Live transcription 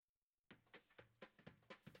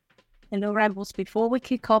Hello, Rebels. Before we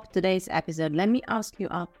kick off today's episode, let me ask you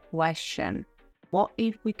a question. What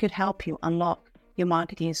if we could help you unlock your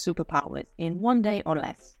marketing superpowers in 1 day or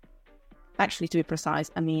less? Actually, to be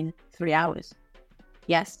precise, 3 hours.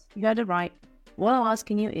 Yes, you heard it right. What I'm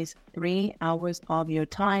asking you is 3 hours of your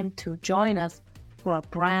time to join us for a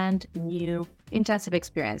brand new intensive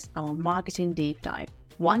experience, our marketing deep dive.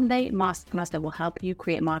 1 day masterclass that will help you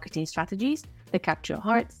create marketing strategies that capture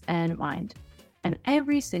hearts and mind. And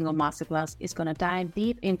every single masterclass is going to dive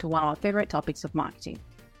deep into one of our favorite topics of marketing.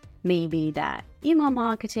 Maybe that email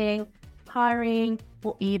marketing, hiring,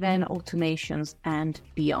 or even automations and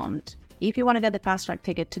beyond. If you want to get the fast track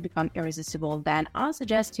ticket to become irresistible, then I'll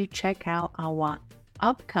suggest you check out our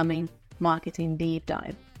upcoming marketing deep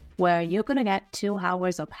dive, where you're going to get 2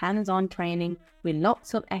 hours of hands-on training with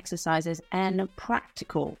lots of exercises and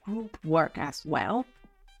practical group work as well,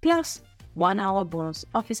 plus 1 hour bonus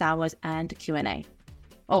office hours and Q&A.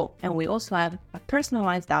 Oh, and we also have a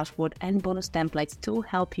personalized dashboard and bonus templates to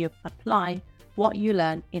help you apply what you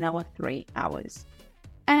learn in our 3 hours.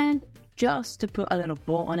 And just to put a little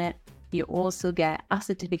bow on it, you also get a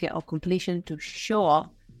certificate of completion to show off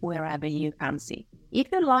wherever you fancy.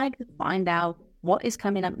 If you'd like to find out what is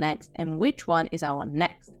coming up next and which one is our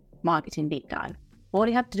next marketing deep dive, all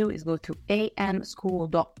you have to do is go to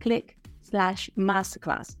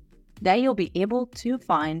amschool.click/masterclass. There you'll be able to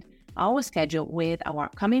find our schedule with our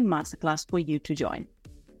upcoming masterclass for you to join.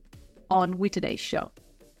 On with today's show.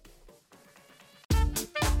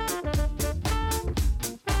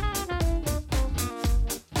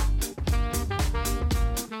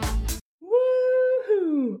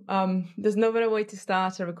 Woohoo! There's no better way to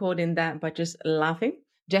start a recording than by just laughing.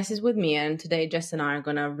 Jess is with me, and today Jess and I are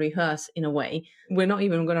going to rehearse in a way. We're not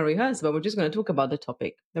even going to rehearse, but we're just going to talk about the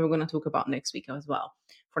topic that we're going to talk about next week as well,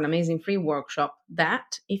 for an amazing free workshop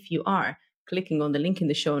that, if you are clicking on the link in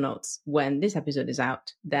the show notes when this episode is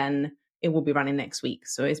out, then it will be running next week.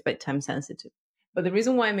 So it's bedtime sensitive. But the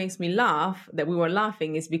reason why it makes me laugh, that we were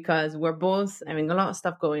laughing, is because we're both having a lot of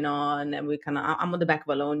stuff going on, and I'm on the back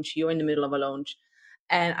of a launch, you're in the middle of a launch.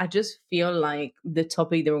 And I just feel like the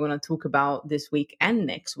topic that we're going to talk about this week and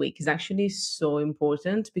next week is actually so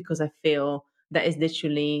important, because I feel that is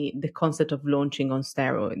literally the concept of launching on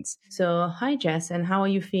steroids. So hi, Jess, and how are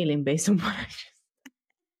you feeling based on what I just...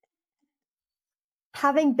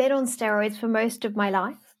 Having been on steroids for most of my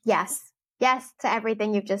life, yes. Yes to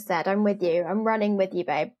everything you've just said. I'm with you. I'm running with you,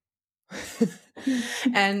 babe.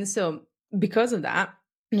 And so because of that,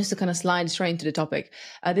 just to kind of slide straight into the topic,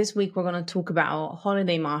 this week we're going to talk about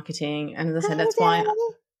holiday marketing. And as I said, that's why I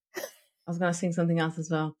was going to sing something else as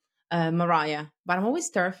well. Mariah. But I'm always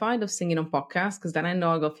terrified of singing on podcasts, because then I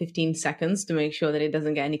know I got 15 seconds to make sure that it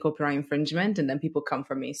doesn't get any copyright infringement, and then people come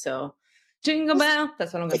for me. So jingle bell,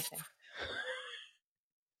 that's what I'm going to say.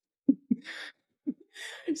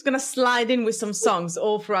 I'm just going to slide in with some songs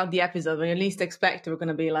all throughout the episode. When you least expect it, we're going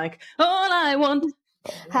to be like, all I want.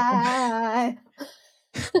 Hi.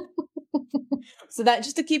 So that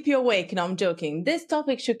just to keep you awake, I'm joking. This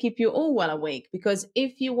topic should keep you all well awake, because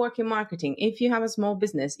if you work in marketing, if you have a small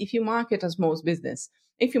business, if you market a small business,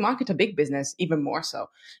 if you market a big business, even more so,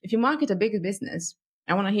 if you market a big business,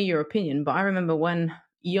 I want to hear your opinion. But I remember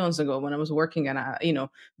eons ago when I was working at a,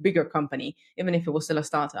 bigger company, even if it was still a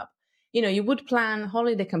startup, you would plan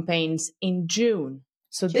holiday campaigns in June.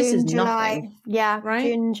 So this is July. nothing. Yeah, right?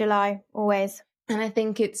 June, July, always. And I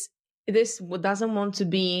think this doesn't want to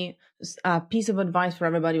be a piece of advice for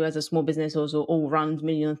everybody who has a small business or runs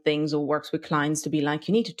million things or works with clients, to be like,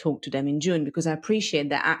 you need to talk to them in June, because I appreciate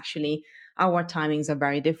that actually our timings are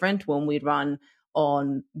very different when we run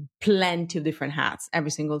on plenty of different hats every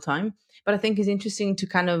single time. But I think it's interesting to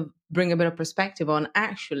kind of bring a bit of perspective on,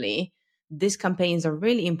 actually, these campaigns are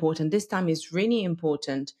really important. This time is really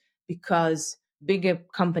important because bigger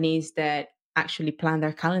companies that actually plan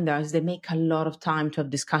their calendars, they make a lot of time to have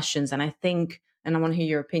discussions. And I think, and I want to hear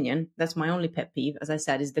your opinion, that's my only pet peeve, as I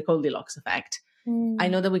said, is the Goldilocks effect. I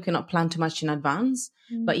know that we cannot plan too much in advance,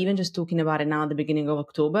 but even just talking about it now at the beginning of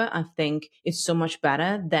October, I think it's so much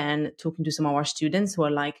better than talking to some of our students who are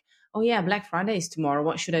like, oh yeah, Black Friday is tomorrow,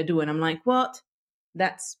 what should I do? And I'm like, what?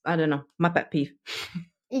 That's, I don't know, my pet peeve.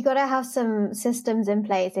 You got to have some systems in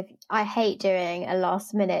place. I hate doing a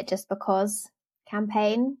last minute just because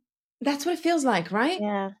campaign. That's what it feels like, right?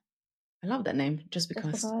 Yeah. I love that name, just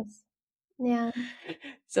because. Yeah.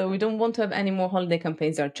 So we don't want to have any more holiday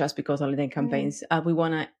campaigns that are just because holiday campaigns. We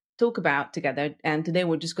want to talk about together. And today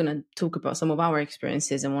we're just going to talk about some of our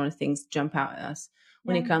experiences and one of the things jump out at us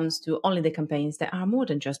when it comes to holiday campaigns that are more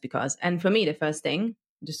than just because. And for me, the first thing,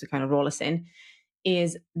 just to kind of roll us in,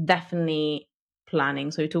 is definitely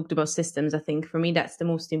planning. So you talked about systems. I think for me, that's the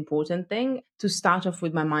most important thing, to start off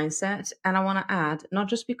with my mindset. And I want to add, not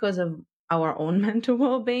just because of our own mental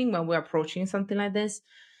well-being when we're approaching something like this,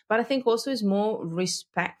 but I think also is more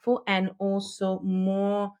respectful and also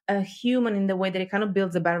more human in the way that it kind of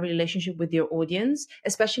builds a better relationship with your audience,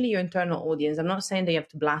 especially your internal audience. I'm not saying that you have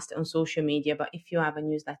to blast it on social media, but if you have a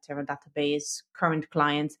newsletter, a database, current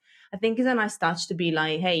clients, I think it's a nice touch to be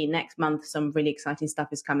like, hey, next month, some really exciting stuff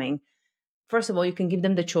is coming. First of all, you can give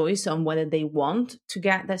them the choice on whether they want to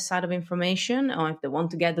get that side of information or if they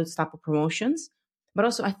want to get those type of promotions. But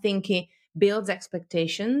also, I think it builds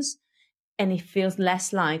expectations, and it feels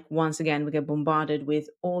less like, once again, we get bombarded with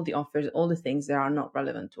all the offers, all the things that are not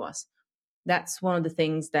relevant to us. That's one of the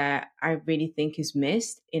things that I really think is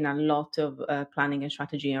missed in a lot of planning and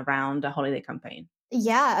strategy around a holiday campaign.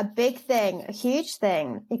 Yeah, a big thing, a huge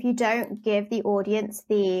thing. If you don't give the audience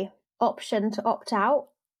the option to opt out,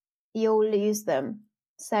 you'll lose them.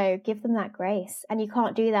 So give them that grace. And you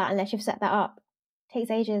can't do that unless you've set that up. It takes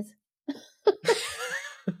ages.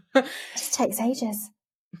 It just takes ages.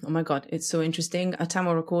 Oh my God, it's so interesting. At time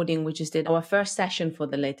of recording, we just did our first session for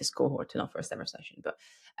the latest cohort, not first ever session, but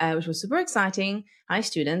which was super exciting. Hi,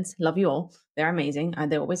 students. Love you all. They're amazing.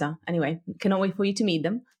 They always are. Anyway, cannot wait for you to meet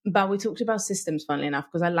them. But we talked about systems, funnily enough,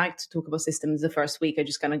 because I like to talk about systems the first week. I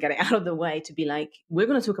just kind of get it out of the way to be like, we're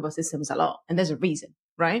going to talk about systems a lot. And there's a reason,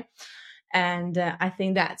 right? And I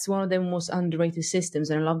think that's one of the most underrated systems.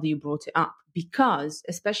 And I love that you brought it up because,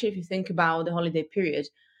 especially if you think about the holiday period,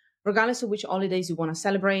 regardless of which holidays you want to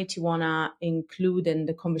celebrate, you want to include in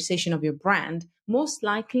the conversation of your brand, most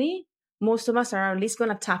likely, most of us are at least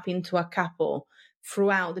going to tap into a couple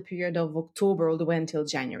throughout the period of October all the way until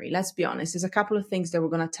January. Let's be honest. There's a couple of things that we're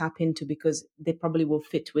going to tap into because they probably will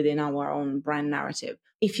fit within our own brand narrative.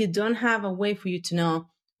 If you don't have a way for you to know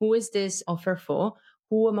who is this offer for,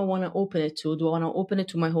 who am I want to open it to? Do I want to open it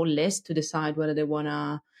to my whole list to decide whether they want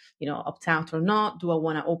to, opt out or not? Do I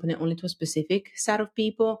want to open it only to a specific set of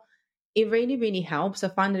people? It really, really helps. I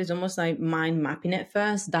find that it's almost like mind mapping it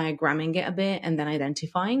first, diagramming it a bit, and then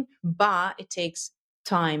identifying. But it takes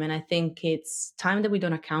time. And I think it's time that we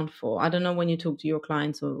don't account for. I don't know when you talk to your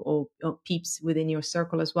clients or peeps within your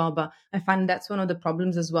circle as well, but I find that's one of the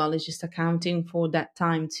problems as well, is just accounting for that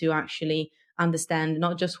time to actually understand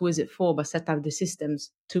not just who is it for, but set up the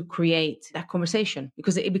systems to create that conversation,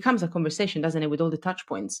 because it becomes a conversation, doesn't it, with all the touch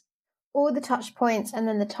points. All the touch points and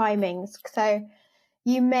then the timings. So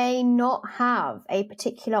you may not have a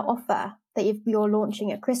particular offer that you're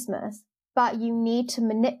launching at Christmas, but you need to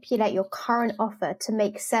manipulate your current offer to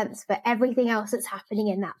make sense for everything else that's happening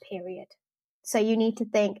in that period. So you need to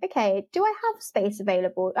think, okay, do I have space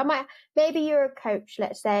available? Maybe you're a coach.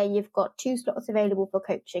 Let's say you've got 2 slots available for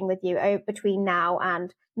coaching with you between now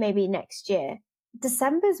and maybe next year.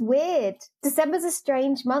 December's weird. December's a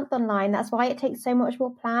strange month online. That's why it takes so much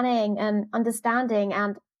more planning and understanding.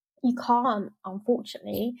 And you can't,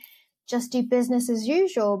 unfortunately, just do business as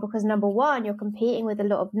usual because number one, you're competing with a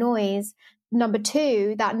lot of noise. Number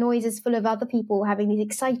two, that noise is full of other people having these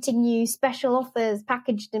exciting new special offers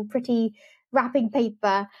packaged in pretty wrapping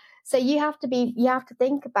paper. So you have to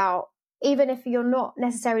think about, even if you're not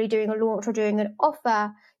necessarily doing a launch or doing an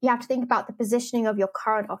offer, you have to think about the positioning of your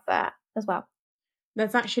current offer as well.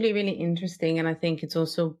 That's actually really interesting. And I think it's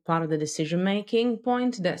also part of the decision-making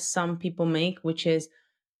point that some people make, which is,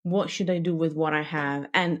 what should I do with what I have?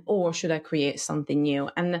 Or should I create something new?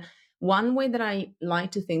 And one way that I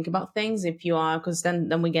like to think about things, if you are, because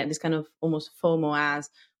then we get this kind of almost FOMO, as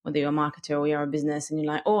whether you're a marketer or you're a business and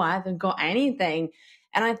you're like, oh, I haven't got anything.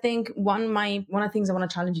 And I think one of the things I want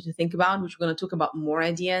to challenge you to think about, which we're going to talk about more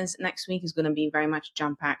ideas next week, is going to be very much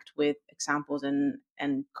jam-packed with examples and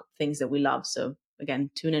things that we love. So again,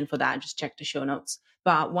 tune in for that. Just check the show notes.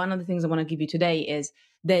 But one of the things I want to give you today is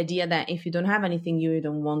the idea that if you don't have anything, you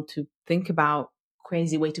don't want to think about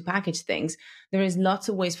crazy way to package things. There is lots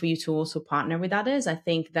of ways for you to also partner with others. I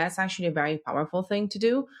think that's actually a very powerful thing to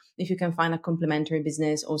do. If you can find a complementary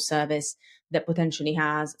business or service that potentially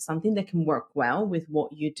has something that can work well with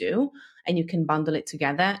what you do, and you can bundle it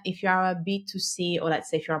together. If you are a B2C, or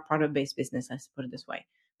let's say if you're a product-based business, let's put it this way.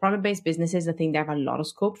 Product-based businesses, I think they have a lot of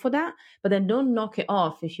scope for that, but then don't knock it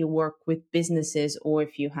off if you work with businesses or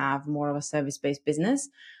if you have more of a service-based business.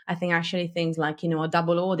 I think actually things like, a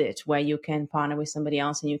double audit where you can partner with somebody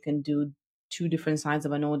else and you can do 2 different sides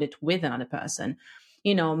of an audit with another person.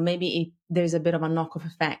 Maybe there's a bit of a knock-off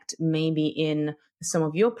effect, maybe in some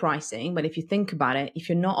of your pricing, but if you think about it, if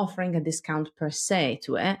you're not offering a discount per se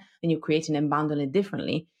to it, and you're creating and bundling it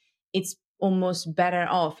differently, it's almost better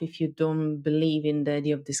off if you don't believe in the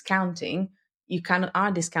idea of discounting. you kind of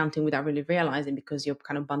are discounting without really realizing because you're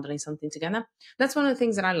kind of bundling something together. That's one of the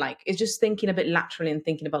things that I like. It's just thinking a bit laterally and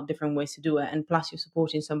thinking about different ways to do it. And plus you're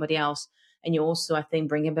supporting somebody else. And you also, I think,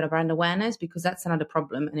 bring a bit of brand awareness, because that's another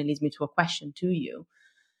problem. And it leads me to a question to you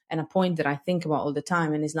and a point that I think about all the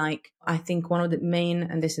time. And it's like, I think one of the main,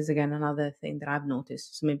 and this is again another thing that I've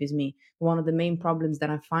noticed, so maybe it's me, one of the main problems that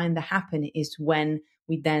I find that happen is when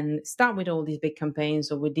we then start with all these big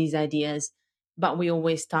campaigns or with these ideas, but we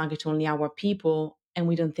always target only our people. And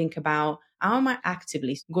we don't think about, how am I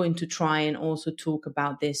actively going to try and also talk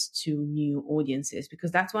about this to new audiences?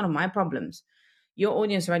 Because that's one of my problems. Your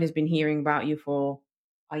audience already has been hearing about you for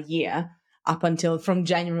a year, up until from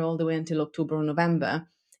January all the way until October or November.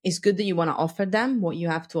 It's good that you want to offer them what you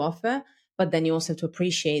have to offer, but then you also have to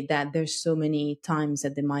appreciate that there's so many times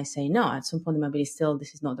that they might say no. At some point they might be still,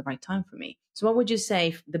 this is not the right time for me. So what would you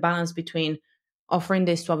say the balance between offering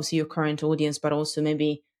this to obviously your current audience, but also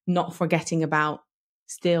maybe not forgetting about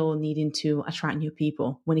still needing to attract new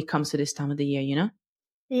people when it comes to this time of the year, you know?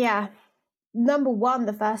 Yeah. Number one,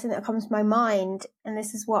 the first thing that comes to my mind, and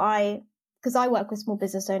this is what because I work with small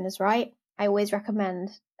business owners, right? I always recommend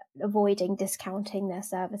avoiding discounting their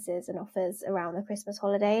services and offers around the Christmas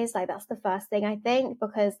holidays. Like, that's the first thing I think,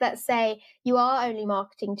 because let's say you are only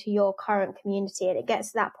marketing to your current community and it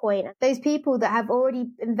gets to that point, those people that have already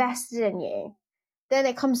invested in you, then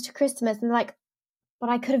it comes to Christmas and they're like, but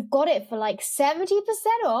I could have got it for like 70%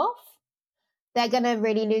 off. They're going to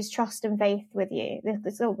really lose trust and faith with you.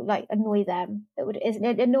 This will like annoy them.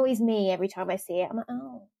 It annoys me every time I see it. I'm like,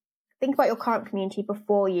 oh. Think about your current community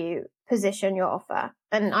before you position your offer.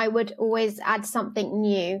 And I would always add something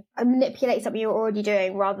new and manipulate something you're already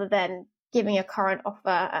doing rather than giving a current offer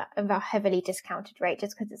at a heavily discounted rate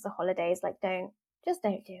just because it's the holidays. Like, don't do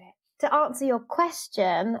it. To answer your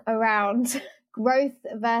question around growth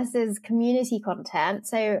versus community content.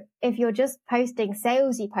 So if you're just posting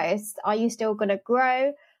salesy posts, are you still going to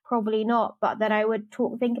grow? Probably not. But then I would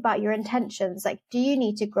think about your intentions. Like, do you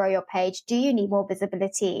need to grow your page? Do you need more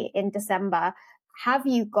visibility in December? Have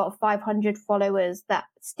you got 500 followers that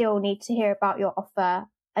still need to hear about your offer?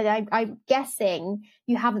 And I'm guessing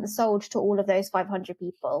you haven't sold to all of those 500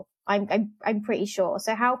 people. I'm pretty sure.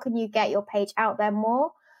 So how can you get your page out there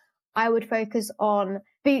more? I would focus on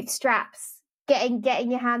bootstraps,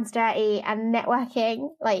 getting your hands dirty and networking.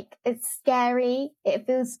 Like, it's scary. It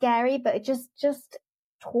feels scary, but just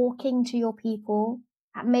talking to your people,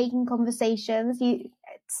 making conversations, you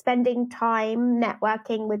spending time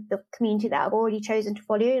networking with the community that have already chosen to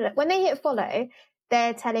follow you. Like, when they hit follow,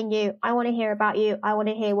 they're telling you, I want to hear about you. I want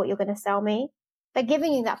to hear what you're going to sell me. They're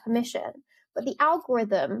giving you that permission, but the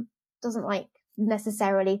algorithm doesn't like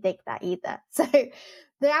necessarily think that either. So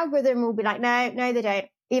the algorithm will be like, no, they don't,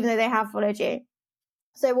 even though they have followed you.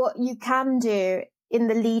 So what you can do in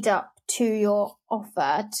the lead up to your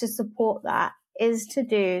offer to support that is to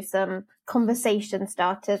do some conversation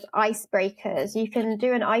starters, icebreakers. You can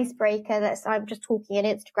do an icebreaker I'm just talking in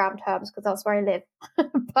Instagram terms because that's where I live.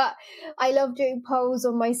 But I love doing polls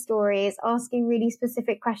on my stories, asking really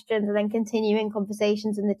specific questions and then continuing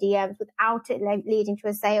conversations in the DMs without it leading to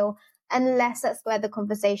a sale, unless that's where the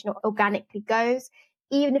conversation organically goes.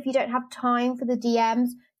 Even if you don't have time for the DMs,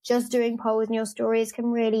 just doing polls in your stories can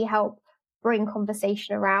really help bring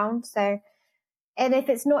conversation around. So, and if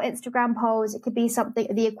it's not Instagram polls, it could be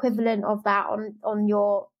something, the equivalent of that on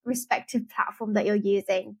your respective platform that you're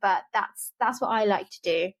using. But that's what I like to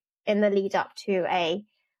do in the lead up to a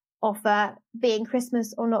offer, being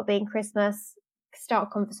Christmas or not being Christmas, start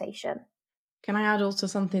a conversation. Can I add also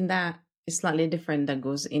something that is slightly different that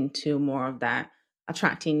goes into more of that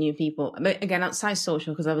attracting new people? But again, outside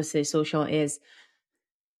social, because obviously social it's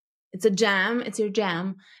your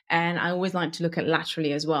jam. And I always like to look at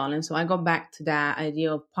laterally as well. And so I go back to that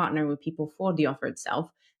idea of partnering with people for the offer itself.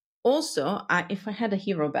 Also, if I had a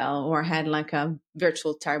hero bell or I had like a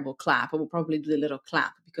virtual terrible clap, I would probably do the little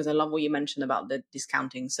clap because I love what you mentioned about the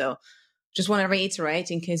discounting. So just want to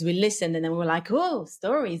reiterate in case we listened and then we were like, oh,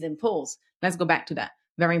 stories and polls. Let's go back to that.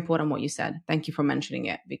 Very important what you said. Thank you for mentioning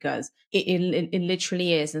it because it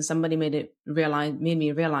literally is. And somebody made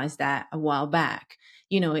me realize that a while back.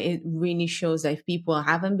 You know, it really shows that if people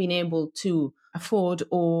haven't been able to afford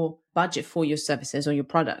or budget for your services or your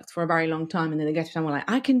product for a very long time, and then they get to someone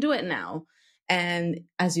like, I can do it now. And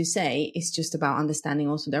as you say, it's just about understanding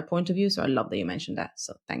also their point of view. So I love that you mentioned that.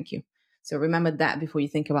 So thank you. So remember that before you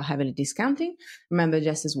think about heavily discounting, remember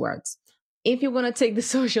Jess's words. If you're going to take the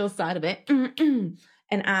social side of it and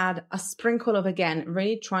add a sprinkle of, again,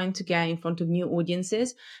 really trying to get in front of new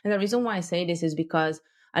audiences. And the reason why I say this is because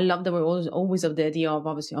I love that we're always of the idea of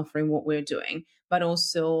obviously offering what we're doing, but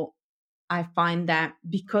also I find that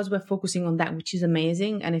because we're focusing on that, which is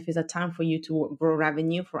amazing. And if it's a time for you to grow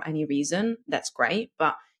revenue for any reason, that's great.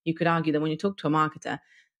 But you could argue that when you talk to a marketer,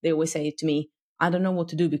 they always say to me, I don't know what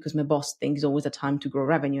to do because my boss thinks it's always a time to grow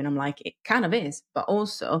revenue. And I'm like, it kind of is. But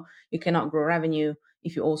also, you cannot grow revenue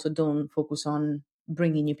if you also don't focus on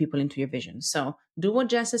bringing new people into your vision. So do what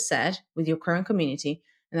Jess has said with your current community.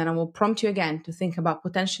 And then I will prompt you again to think about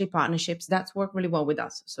potentially partnerships. That's worked really well with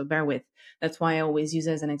us. So bear with. That's why I always use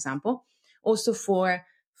it as an example. Also for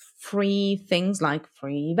free things like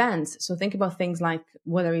free events. So think about things like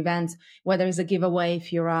whether it's a giveaway.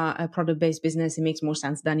 If you're a product-based business, it makes more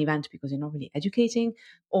sense than event because you're not really educating,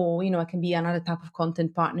 or, it can be another type of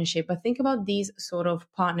content partnership. But think about these sort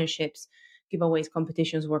of partnerships. Giveaways,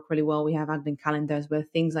 competitions work really well. We have advent calendars where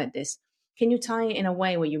things like this. Can you tie it in a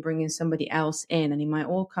way where you bring in somebody else in? And in my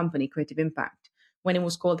old company, Creative Impact, when it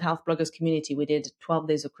was called Health Bloggers Community, we did 12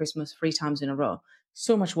 days of Christmas 3 times in a row.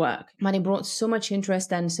 So much work. But it brought so much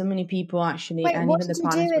interest and so many people actually. Wait, and what even the did you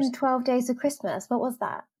partners do in 12 Days of Christmas? What was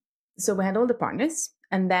that? So we had all the partners.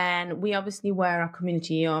 And then we obviously were a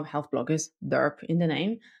community of health bloggers, DERP in the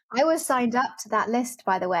name. I was signed up to that list,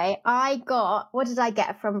 by the way. What did I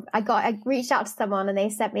get from, I reached out to someone and they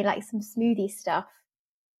sent me like some smoothie stuff.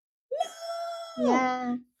 No!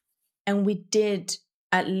 Yeah. And we did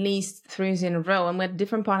at least 3 in a row. And we had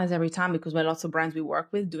different partners every time because we had lots of brands we work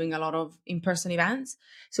with doing a lot of in-person events.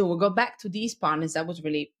 So we'll go back to these partners. That was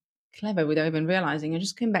really clever without even realizing. I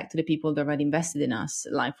just came back to the people that already invested in us,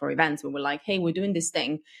 like for events. We were like, hey, we're doing this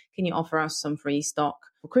thing. Can you offer us some free stock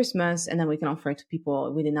for Christmas? And then we can offer it to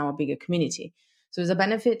people within our bigger community. So there's a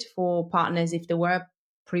benefit for partners. If there were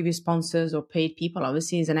previous sponsors or paid people,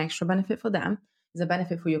 obviously is an extra benefit for them. There's a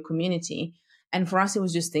benefit for your community. And for us, it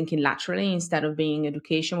was just thinking laterally instead of being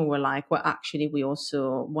education. We were like, well, actually, we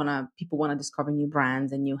also people want to discover new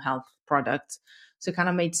brands and new health products. So it kind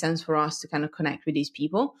of made sense for us to kind of connect with these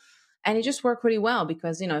people. And it just worked really well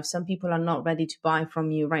because, if some people are not ready to buy from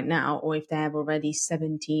you right now, or if they have already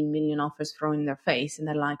 17 million offers thrown in their face and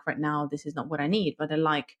they're like, right now, this is not what I need. But they're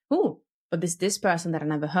like, oh, but this person that I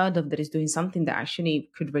never heard of that is doing something that actually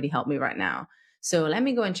could really help me right now. So let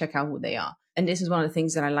me go and check out who they are. And this is one of the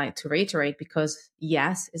things that I like to reiterate because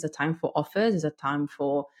yes, it's a time for offers, it's a time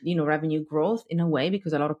for, revenue growth in a way,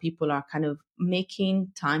 because a lot of people are kind of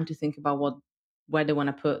making time to think about where they want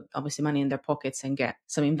to put obviously money in their pockets and get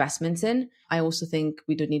some investments in. I also think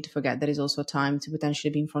we don't need to forget that it's also a time to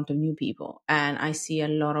potentially be in front of new people. And I see a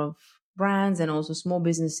lot of brands and also small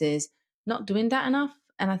businesses not doing that enough.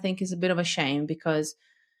 And I think it's a bit of a shame because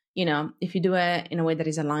if you do it in a way that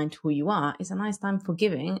is aligned to who you are, it's a nice time for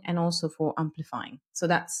giving and also for amplifying. So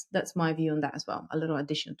that's my view on that as well. A little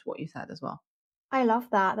addition to what you said as well. I love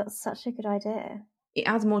that. That's such a good idea. It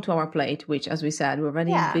adds more to our plate, which, as we said, we're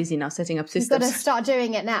already busy now setting up systems. You've got to start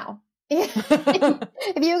doing it now. If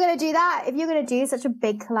you're going to do that, if you're going to do such a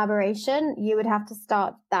big collaboration, you would have to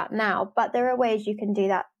start that now. But there are ways you can do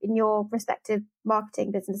that in your respective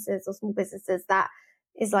marketing businesses or small businesses that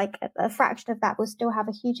is like a fraction of that will still have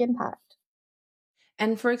a huge impact.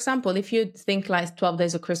 And for example, if you think like 12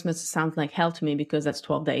 days of Christmas sounds like hell to me because that's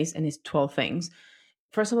 12 days and it's 12 things.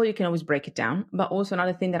 First of all, you can always break it down. But also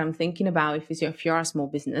another thing that I'm thinking about, if you're a small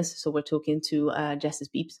business, so we're talking to Justice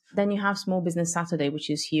Beeps, then you have Small Business Saturday, which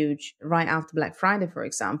is huge right after Black Friday, for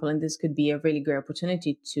example. And this could be a really great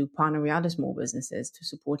opportunity to partner with other small businesses to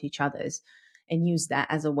support each other's and use that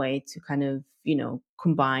as a way to kind of,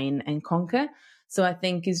 combine and conquer. So I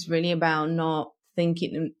think it's really about not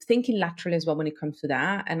thinking laterally as well when it comes to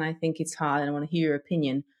that. And I think it's hard, and I want to hear your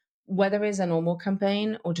opinion, whether it's a normal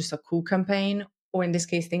campaign or just a cool campaign, or in this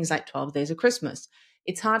case, things like 12 Days of Christmas.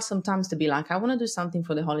 It's hard sometimes to be like, I want to do something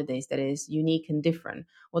for the holidays that is unique and different,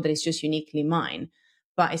 or that is just uniquely mine.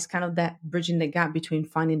 But it's kind of that bridging the gap between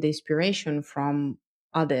finding the inspiration from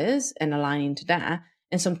others and aligning to that.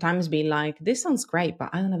 And sometimes be like, this sounds great, but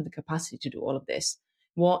I don't have the capacity to do all of this.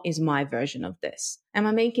 What is my version of this? Am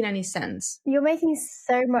I making any sense? You're making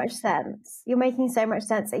so much sense. You're making so much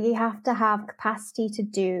sense that you have to have capacity to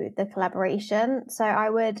do the collaboration. So I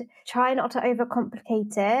would try not to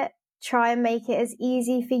overcomplicate it. Try and make it as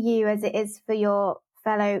easy for you as it is for your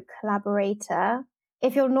fellow collaborator.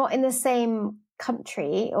 If you're not in the same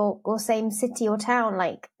country or same city or town,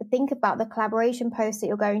 like think about the collaboration post that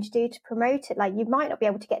you're going to do to promote it. Like you might not be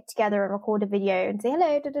able to get together and record a video and say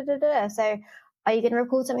hello, da, da, da, da. So are you going to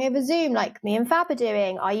record something over Zoom like me and Fab are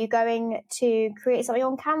doing? Are you going to create something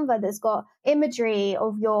on Canva that's got imagery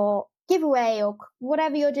of your giveaway or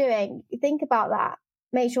whatever you're doing? Think about that.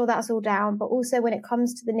 Make sure that's all down. But also when it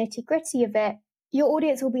comes to the nitty gritty of it, your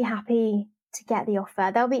audience will be happy to get the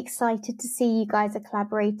offer. They'll be excited to see you guys are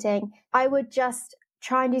collaborating. I would just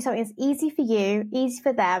try and do something that's easy for you, easy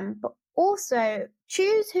for them, but also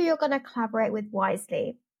choose who you're going to collaborate with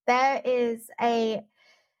wisely. There is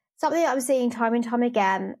something that I'm seeing time and time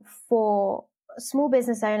again for small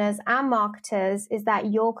business owners and marketers is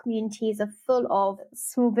that your communities are full of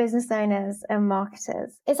small business owners and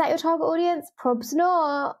marketers. Is that your target audience? Probs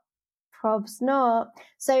not.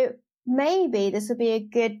 So maybe this would be a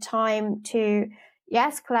good time to,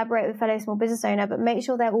 yes, collaborate with fellow small business owner, but make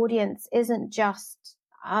sure their audience isn't just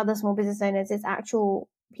other small business owners, it's actual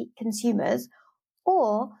consumers.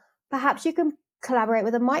 Or perhaps you can collaborate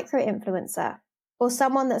with a micro influencer or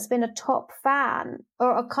someone that's been a top fan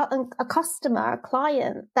or a customer, a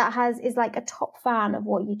client that is like a top fan of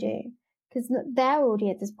what you do, because their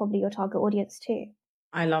audience is probably your target audience too.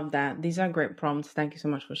 I love that. These are great prompts. Thank you so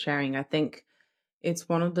much for sharing. I think it's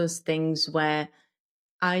one of those things where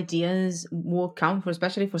ideas will come for,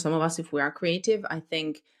 especially for some of us, if we are creative. I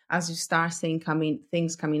think as you start seeing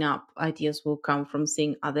things coming up, ideas will come from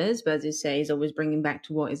seeing others. But as you say, it's always bringing back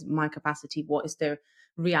to what is my capacity, what is the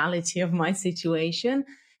reality of my situation,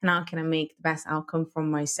 and how can I make the best outcome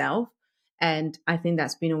from myself. And I think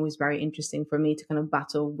that's been always very interesting for me to kind of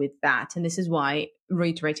battle with that. And this is why,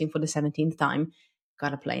 reiterating for the 17th time,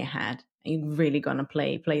 gotta play ahead. You're really gonna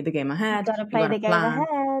play the game ahead. You gotta play the game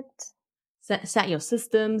ahead. Set your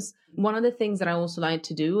systems. One of the things that I also like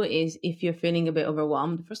to do is, if you're feeling a bit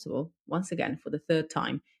overwhelmed, first of all, once again, for the third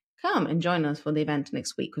time, come and join us for the event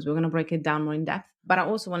next week, because we're going to break it down more in depth. But I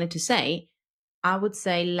also wanted to say, I would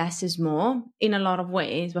say less is more in a lot of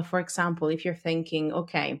ways. But for example, if you're thinking,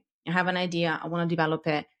 okay, I have an idea, I want to develop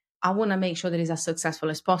it, I want to make sure that it's as successful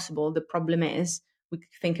as possible. The problem is, we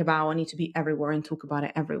think about, I need to be everywhere and talk about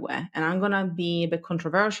it everywhere. And I'm going to be a bit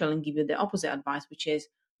controversial and give you the opposite advice,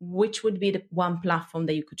 which would be the one platform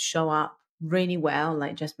that you could show up really well,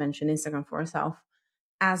 like just mentioned, Instagram for yourself,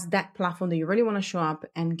 as that platform that you really want to show up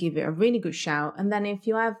and give it a really good shout. And then if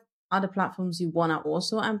you have other platforms you want to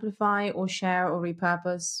also amplify or share or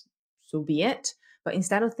repurpose, so be it. But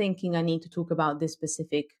instead of thinking I need to talk about this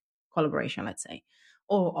specific collaboration, let's say,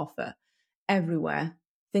 or offer everywhere,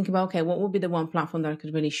 think about, okay, what would be the one platform that I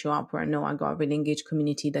could really show up where I know I got a really engaged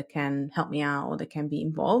community that can help me out or that can be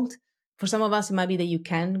involved. For some of us, it might be that you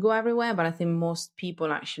can go everywhere, but I think most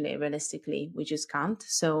people actually, realistically, we just can't.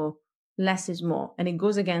 So less is more. And it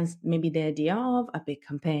goes against maybe the idea of a big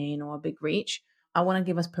campaign or a big reach. I want to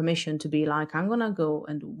give us permission to be like, I'm going to go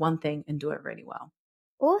and do one thing and do it really well.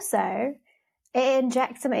 Also, it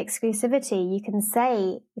injects some exclusivity. You can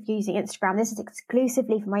say, if you're using Instagram, this is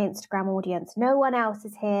exclusively for my Instagram audience. No one else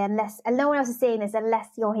is here and no one else is seeing this unless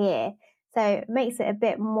you're here. So it makes it a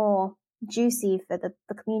bit more juicy for the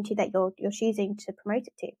community that you're choosing to promote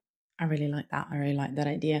it to. I really like that. I really like that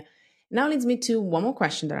idea. Now leads me to one more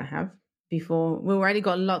question that I have before. We've already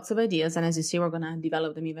got lots of ideas, and as you see, we're going to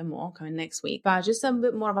develop them even more coming next week. But just a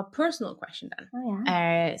bit more of a personal question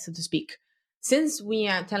then, so to speak. Since we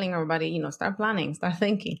are telling everybody, start planning, start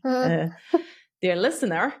thinking, dear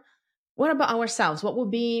listener, what about ourselves? What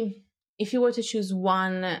would be, if you were to choose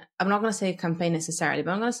one, I'm not going to say campaign necessarily,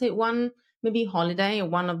 but I'm going to say one, maybe holiday or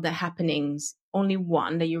one of the happenings, only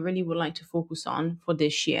one that you really would like to focus on for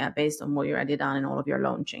this year based on what you already done in all of your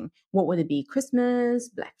launching. What would it be? Christmas,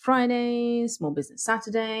 Black Friday, Small Business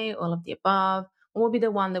Saturday, all of the above? What would be the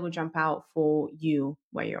one that would jump out for you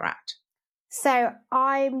where you're at? So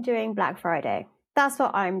I'm doing Black Friday. That's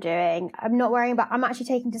what I'm doing. I'm not worrying about, I'm actually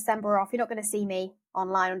taking December off. You're not going to see me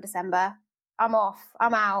online on December. I'm off.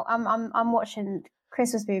 I'm out. I'm watching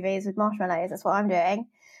Christmas movies with marshmallows. That's what I'm doing.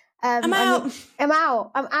 I'm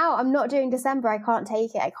out. I'm not doing December. I can't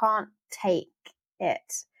take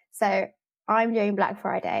it. So I'm doing Black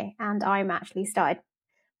Friday, and I'm actually started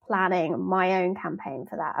planning my own campaign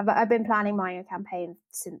for that. I've been planning my own campaign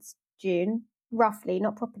since June, roughly,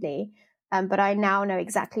 not properly. But I now know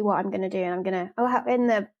exactly what I'm going to do, and in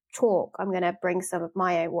the talk, I'm going to bring some of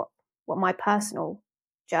my own, what my personal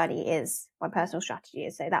journey is, my personal strategy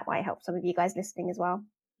is. So that might help some of you guys listening as well.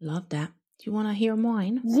 Love that. Do you want to hear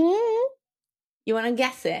mine? Yeah. You want to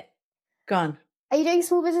guess it? Go on. Are you doing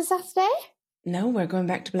Small Business Saturday? No, we're going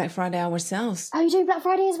back to Black Friday ourselves. Oh, you're doing Black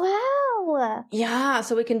Friday as well? Yeah,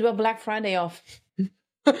 so we can do a Black Friday off.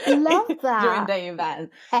 Love that. During the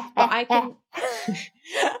event. But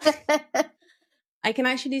I can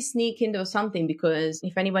actually sneak into something, because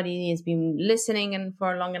if anybody has been listening and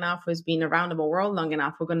for long enough, has been around the world long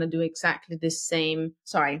enough, we're going to do exactly the same,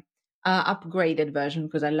 upgraded version,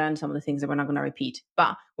 because I learned some of the things that we're not going to repeat.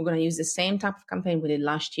 But we're going to use the same type of campaign we did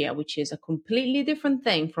last year, which is a completely different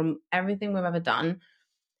thing from everything we've ever done.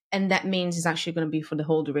 And that means it's actually going to be for the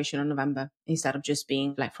whole duration of November instead of just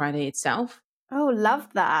being Black Friday itself. Oh, love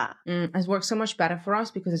that. It's worked so much better for us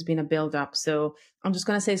because it's been a build up. So I'm just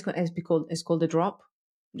going to say it's called the drop.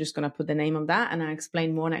 I'm just going to put the name of that and I'll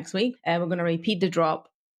explain more next week. We're going to repeat the drop.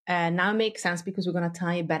 Now it makes sense because we're going to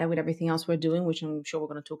tie it better with everything else we're doing, which I'm sure we're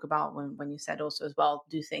going to talk about when you said also as well,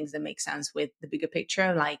 do things that make sense with the bigger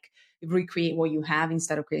picture, like recreate what you have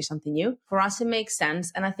instead of create something new. For us, it makes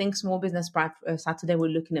sense. And I think Small Business Pride Saturday, we're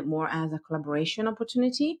looking at more as a collaboration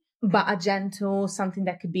opportunity, but a gentle, something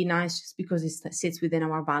that could be nice just because it sits within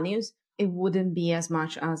our values. It wouldn't be as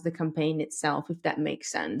much as the campaign itself, if that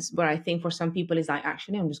makes sense. But I think for some people, it's like,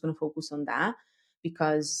 actually, I'm just going to focus on that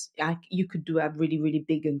because you could do a really, really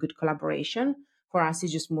big and good collaboration. For us,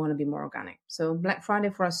 it's just more to be more organic. So Black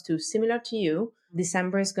Friday for us too, similar to you.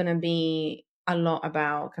 December is going to be a lot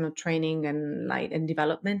about kind of training and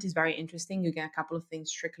development. Is very interesting. You get a couple of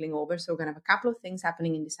things trickling over. So we're going to have a couple of things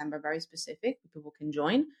happening in December, very specific, people can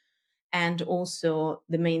join. And also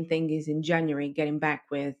the main thing is in January, getting back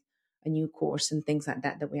with a new course and things like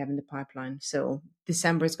that we have in the pipeline. So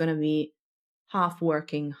December is going to be half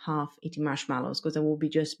working, half eating marshmallows because I will be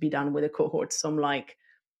done with the cohort. So I'm like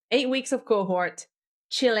 8 weeks of cohort,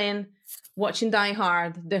 chilling, watching Die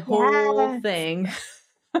Hard, the whole thing.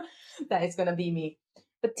 That is going to be me.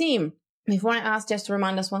 But team, before I ask Jess to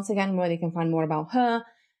remind us once again where they can find more about her,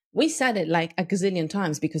 we said it like a gazillion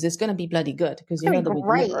times because it's going to be bloody good because you know that we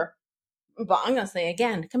deliver. But I'm going to say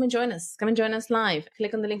again, come and join us. Come and join us live.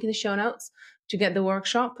 Click on the link in the show notes to get the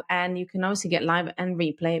workshop. And you can obviously get live and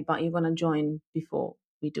replay, but you're going to join before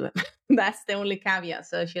we do it. That's the only caveat.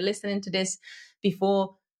 So if you're listening to this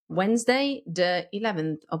before Wednesday, the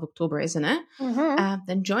 11th of October, isn't it? Mm-hmm.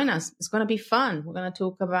 Then join us. It's going to be fun. We're going to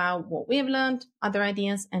talk about what we have learned, other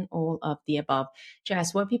ideas, and all of the above.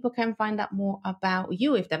 Jess, where people can find out more about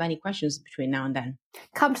you if they have any questions between now and then.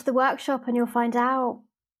 Come to the workshop and you'll find out.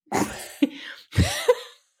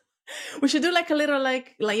 We should do like a little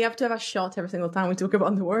like you have to have a shot every single time we talk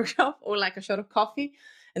about the workshop, or like a shot of coffee,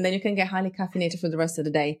 and then you can get highly caffeinated for the rest of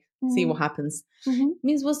the day. See what happens.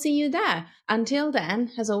 Means we'll see you there. Until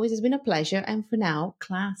then, as always, it's been a pleasure, and for now,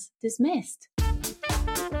 class dismissed.